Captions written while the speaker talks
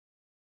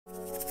Can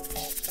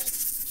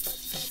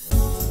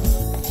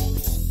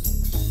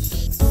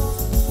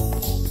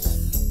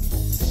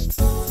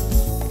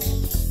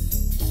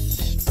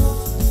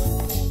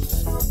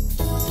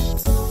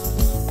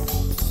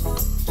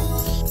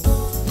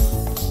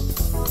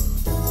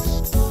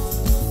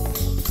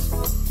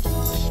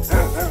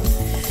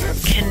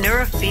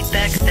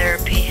neurofeedback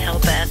therapy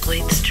help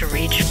athletes to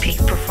reach peak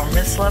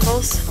performance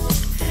levels?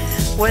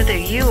 Whether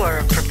you are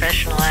a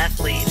professional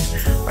athlete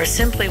or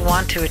simply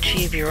want to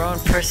achieve your own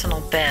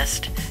personal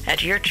best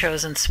at your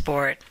chosen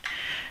sport,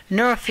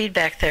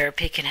 neurofeedback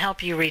therapy can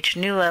help you reach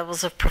new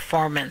levels of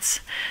performance,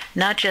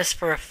 not just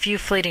for a few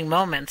fleeting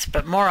moments,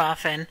 but more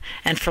often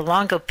and for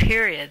longer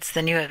periods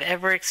than you have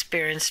ever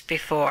experienced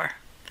before.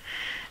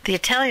 The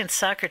Italian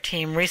soccer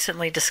team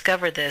recently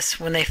discovered this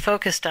when they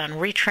focused on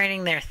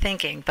retraining their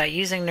thinking by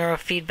using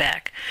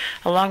neurofeedback,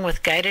 along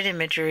with guided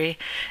imagery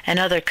and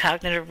other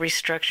cognitive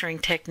restructuring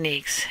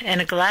techniques, in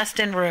a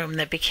glassed-in room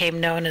that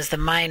became known as the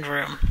Mind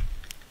Room.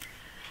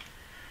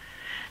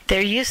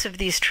 Their use of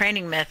these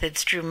training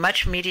methods drew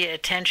much media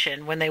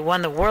attention when they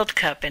won the World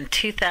Cup in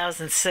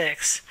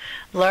 2006,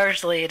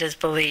 largely, it is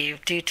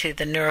believed, due to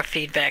the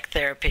neurofeedback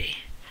therapy.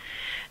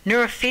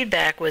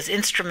 Neurofeedback was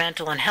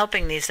instrumental in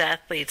helping these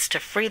athletes to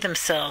free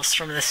themselves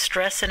from the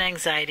stress and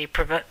anxiety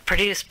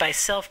produced by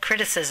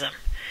self-criticism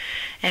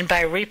and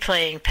by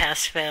replaying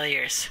past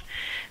failures.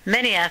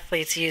 Many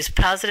athletes use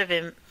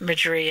positive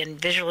imagery and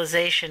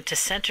visualization to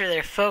center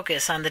their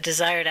focus on the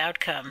desired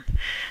outcome.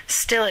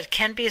 Still, it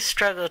can be a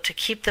struggle to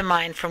keep the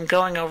mind from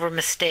going over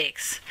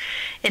mistakes,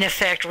 in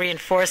effect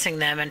reinforcing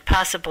them and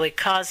possibly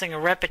causing a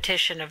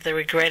repetition of the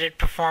regretted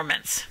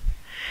performance.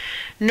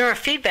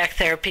 Neurofeedback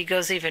therapy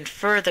goes even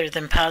further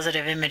than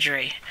positive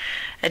imagery.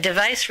 A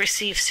device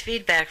receives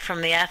feedback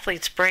from the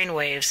athlete's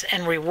brainwaves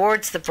and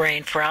rewards the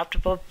brain for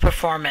optimal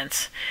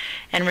performance,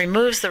 and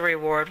removes the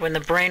reward when the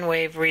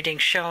brainwave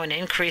readings show an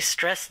increased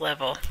stress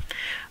level,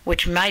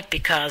 which might be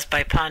caused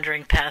by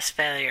pondering past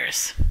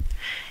failures.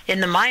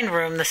 In the Mind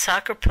Room, the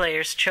soccer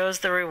players chose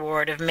the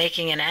reward of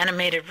making an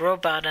animated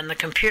robot on the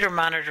computer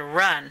monitor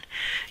run,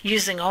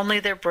 using only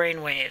their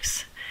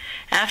brainwaves.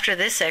 After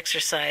this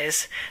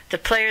exercise, the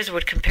players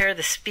would compare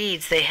the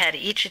speeds they had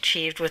each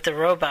achieved with the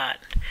robot.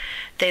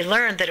 They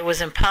learned that it was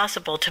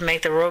impossible to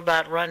make the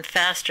robot run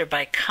faster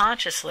by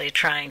consciously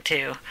trying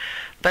to,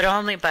 but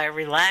only by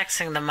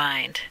relaxing the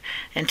mind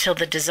until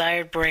the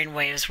desired brain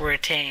waves were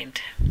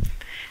attained.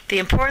 The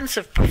importance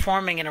of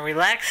performing in a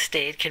relaxed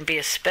state can be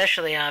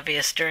especially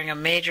obvious during a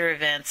major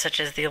event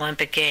such as the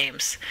Olympic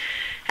Games.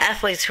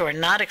 Athletes who are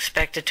not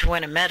expected to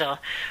win a medal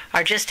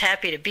are just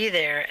happy to be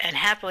there and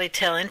happily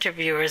tell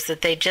interviewers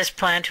that they just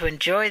plan to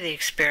enjoy the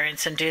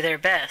experience and do their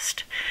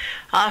best.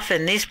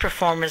 Often, these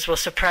performers will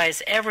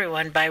surprise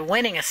everyone by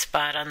winning a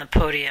spot on the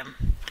podium.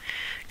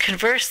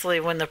 Conversely,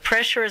 when the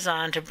pressure is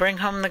on to bring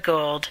home the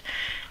gold,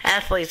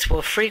 athletes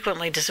will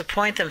frequently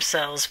disappoint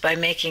themselves by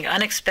making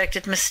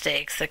unexpected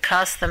mistakes that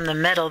cost them the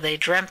medal they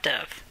dreamt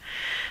of.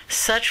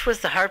 Such was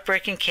the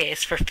heartbreaking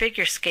case for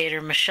figure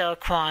skater Michelle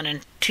Kwan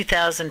in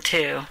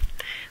 2002,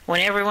 when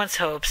everyone's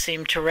hopes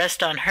seemed to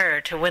rest on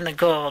her to win the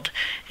gold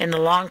in the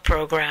long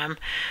program,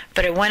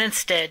 but it went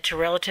instead to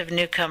relative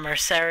newcomer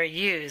Sarah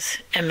Hughes,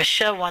 and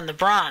Michelle won the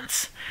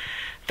bronze.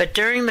 But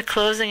during the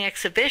closing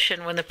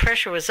exhibition, when the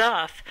pressure was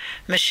off,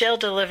 Michelle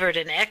delivered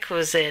an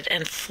exquisite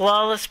and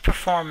flawless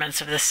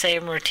performance of the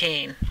same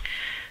routine.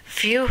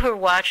 Few who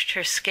watched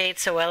her skate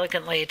so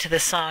elegantly to the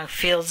song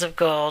Fields of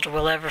Gold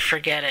will ever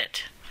forget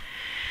it.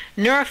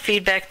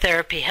 Neurofeedback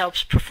therapy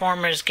helps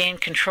performers gain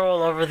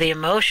control over the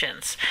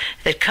emotions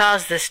that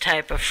cause this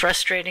type of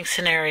frustrating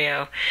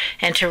scenario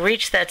and to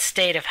reach that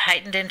state of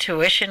heightened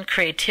intuition,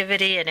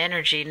 creativity, and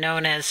energy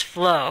known as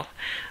flow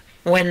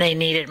when they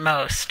need it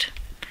most.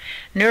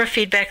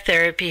 Neurofeedback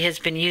therapy has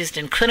been used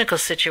in clinical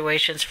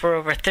situations for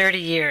over 30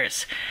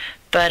 years,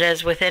 but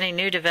as with any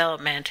new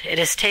development, it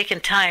has taken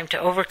time to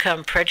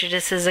overcome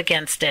prejudices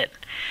against it.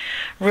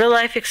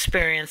 Real-life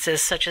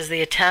experiences, such as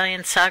the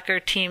Italian soccer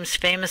team's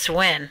famous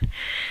win,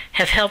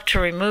 have helped to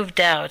remove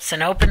doubts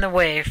and open the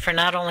way for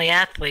not only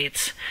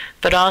athletes,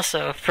 but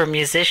also for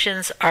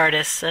musicians,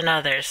 artists, and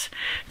others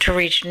to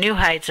reach new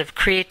heights of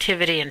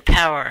creativity and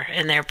power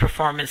in their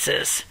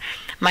performances.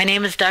 My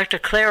name is Dr.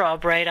 Clare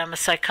Albright. I'm a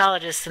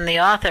psychologist and the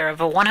author of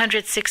a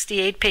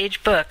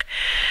 168-page book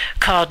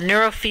called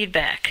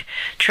Neurofeedback,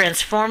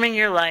 Transforming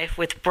Your Life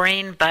with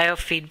Brain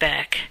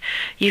Biofeedback.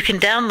 You can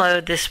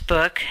download this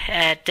book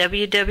at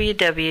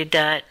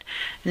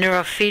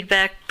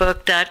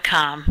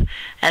www.neurofeedbackbook.com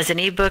as an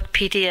ebook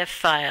PDF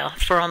file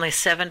for only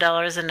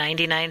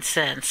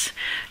 $7.99.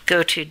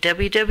 Go to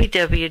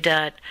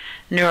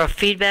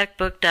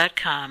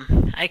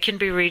www.neurofeedbackbook.com. I can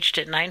be reached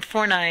at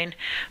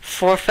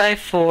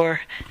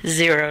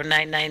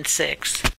 949-454-0996.